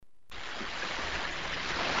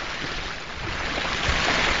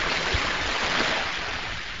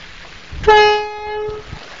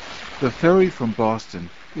The ferry from Boston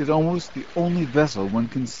is almost the only vessel one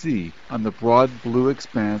can see on the broad blue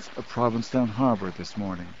expanse of Provincetown Harbor this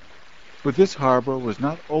morning. But this harbor was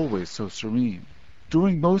not always so serene.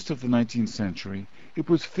 During most of the 19th century, it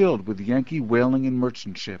was filled with Yankee whaling and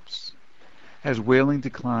merchant ships. As whaling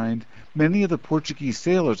declined, many of the Portuguese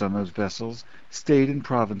sailors on those vessels stayed in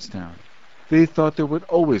Provincetown. They thought there would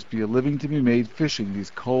always be a living to be made fishing these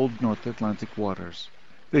cold North Atlantic waters.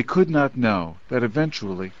 They could not know that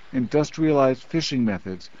eventually industrialized fishing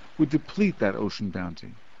methods would deplete that ocean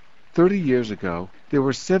bounty. 30 years ago, there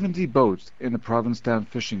were 70 boats in the Provincetown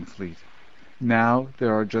fishing fleet. Now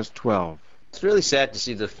there are just 12. It's really sad to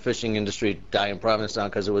see the fishing industry die in Provincetown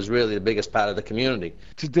because it was really the biggest part of the community.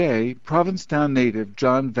 Today, Provincetown native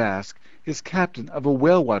John Vask is captain of a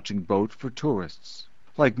whale-watching boat for tourists.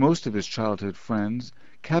 Like most of his childhood friends,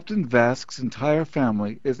 Captain Vask's entire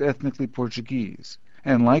family is ethnically Portuguese,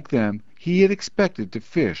 and like them, he had expected to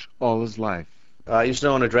fish all his life. I used to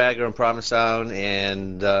own a dragger in Provincetown,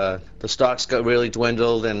 and the stocks got really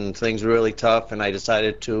dwindled and things were really tough, and I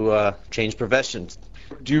decided to change professions.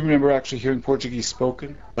 Do you remember actually hearing Portuguese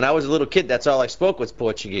spoken? When I was a little kid, that's all I spoke was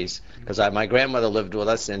Portuguese, because my grandmother lived with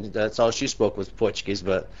us, and that's all she spoke was Portuguese,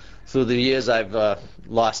 but through the years I've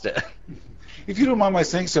lost it. If you don't mind my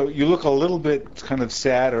saying so, you look a little bit kind of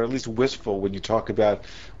sad or at least wistful when you talk about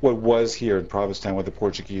what was here in Provincetown with the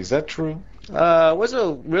Portuguese. Is that true? It was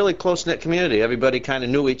a really close-knit community. Everybody kind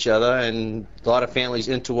of knew each other, and a lot of families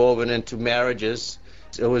interwoven into marriages.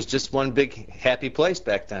 It was just one big happy place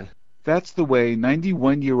back then. That's the way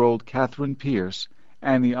 91-year-old Catherine Pierce,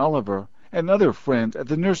 Annie Oliver, and other friends at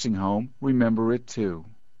the nursing home remember it too.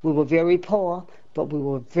 We were very poor, but we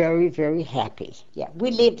were very, very happy. Yeah, we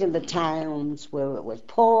lived in the towns where it was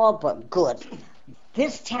poor but good.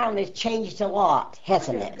 This town has changed a lot,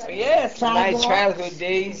 hasn't it? Yes, my Sidewalks. childhood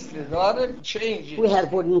days, a lot of changes. We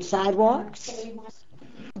had wooden sidewalks.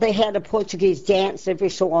 They had a Portuguese dance every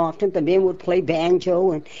so often. The men would play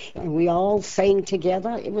banjo, and we all sang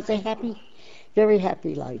together. It was a happy, very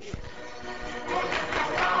happy life.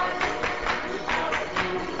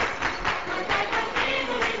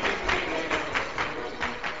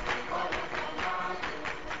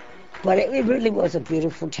 But it really was a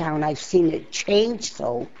beautiful town. I've seen it change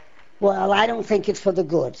so. Well, I don't think it's for the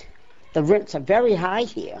good. The rents are very high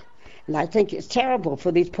here. And I think it's terrible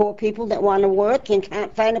for these poor people that want to work and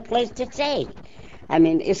can't find a place to stay. I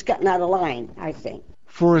mean, it's gotten out of line, I think.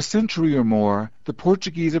 For a century or more, the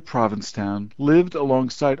Portuguese of Provincetown lived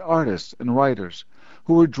alongside artists and writers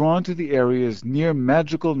who were drawn to the area's near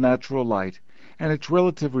magical natural light and its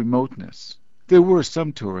relative remoteness. There were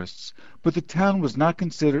some tourists, but the town was not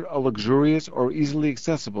considered a luxurious or easily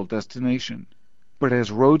accessible destination. But as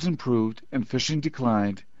roads improved and fishing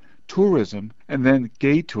declined, tourism, and then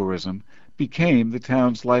gay tourism, became the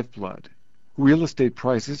town's lifeblood. Real estate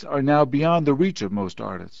prices are now beyond the reach of most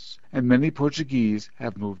artists, and many Portuguese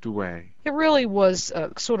have moved away. It really was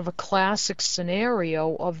sort of a classic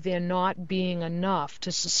scenario of there not being enough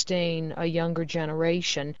to sustain a younger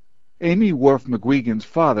generation. Amy Worf McGuigan's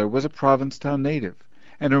father was a Provincetown native,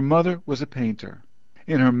 and her mother was a painter.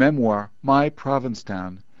 In her memoir, My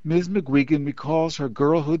Provincetown, Ms. McGuigan recalls her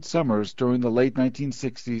girlhood summers during the late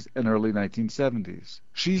 1960s and early 1970s.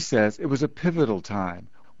 She says it was a pivotal time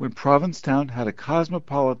when Provincetown had a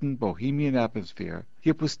cosmopolitan bohemian atmosphere,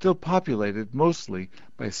 yet was still populated mostly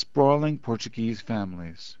by sprawling Portuguese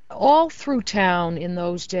families. All through town in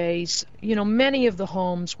those days, many of the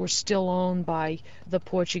homes were still owned by the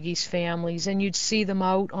Portuguese families, and you'd see them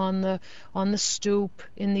out on the stoop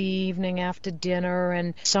in the evening after dinner,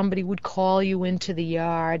 and somebody would call you into the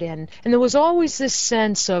yard, and there was always this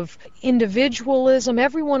sense of individualism.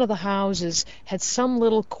 Every one of the houses had some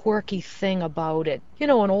little quirky thing about it. An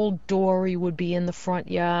old dory would be in the front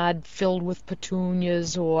yard filled with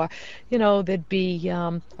petunias, or there'd be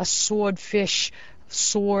a swordfish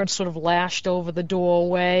sword sort of lashed over the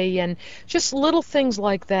doorway, and just little things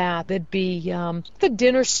like that. There'd be the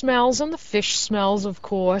dinner smells and the fish smells, of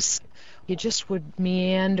course. You just would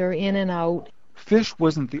meander in and out. Fish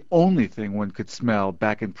wasn't the only thing one could smell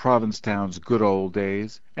back in Provincetown's good old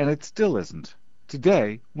days, and it still isn't.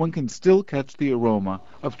 Today, one can still catch the aroma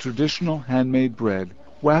of traditional handmade bread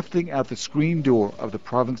wafting out the screen door of the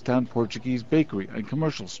Provincetown Portuguese Bakery on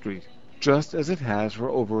Commercial Street, just as it has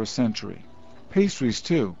for over a century. Pastries,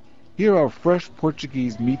 too. Here are fresh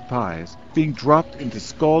Portuguese meat pies being dropped into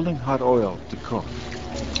scalding hot oil to cook.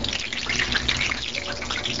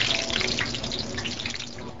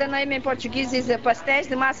 The name in Portuguese is pastéis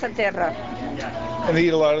de massa terra. And they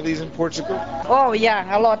eat a lot of these in Portugal? Oh,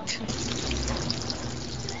 yeah, a lot.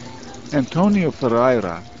 Antonio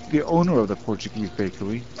Ferreira, the owner of the Portuguese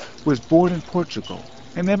bakery, was born in Portugal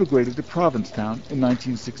and emigrated to Provincetown in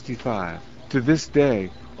 1965. To this day,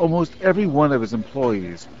 almost every one of his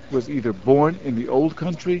employees was either born in the old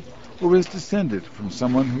country or is descended from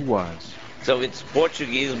someone who was. So it's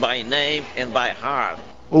Portuguese by name and by heart.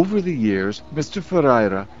 Over the years, Mr.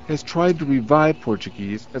 Ferreira has tried to revive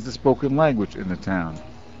Portuguese as a spoken language in the town.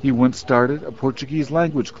 He once started a Portuguese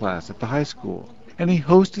language class at the high school, and he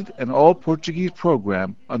hosted an all-Portuguese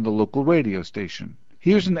program on the local radio station.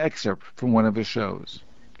 Here's an excerpt from one of his shows.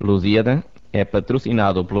 Lusíada é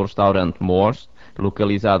patrocinado pelo restaurante Moores,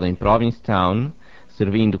 localizado em Provincetown,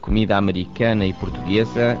 servindo comida americana e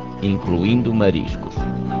portuguesa, incluindo mariscos.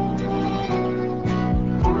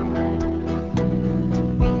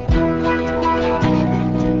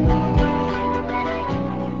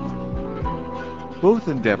 Both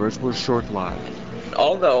endeavors were short-lived.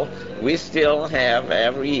 Although we still have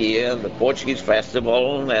every year the Portuguese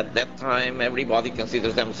festival. At that time everybody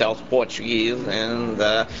considers themselves Portuguese, and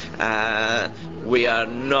we are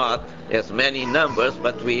not as many numbers,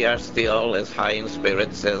 but we are still as high in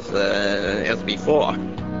spirits as before.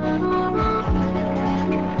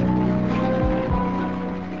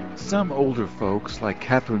 Some older folks, like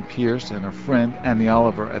Catherine Pierce and her friend Annie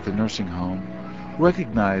Oliver at the nursing home,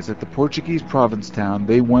 recognize that the Portuguese Provincetown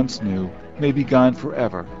they once knew may be gone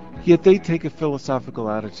forever, yet they take a philosophical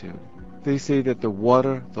attitude. They say that the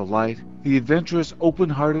water, the light, the adventurous,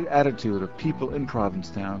 open-hearted attitude of people in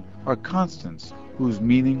Provincetown are constants whose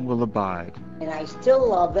meaning will abide. And I still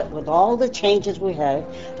love it with all the changes we have.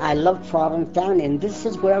 I love Provincetown, and this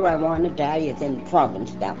is where I want to die, is in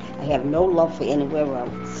Provincetown. I have no love for anywhere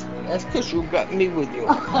else. That's because you got me with you.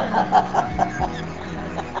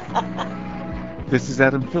 This is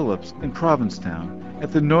Adam Phillips in Provincetown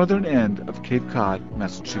at the northern end of Cape Cod,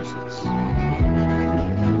 Massachusetts.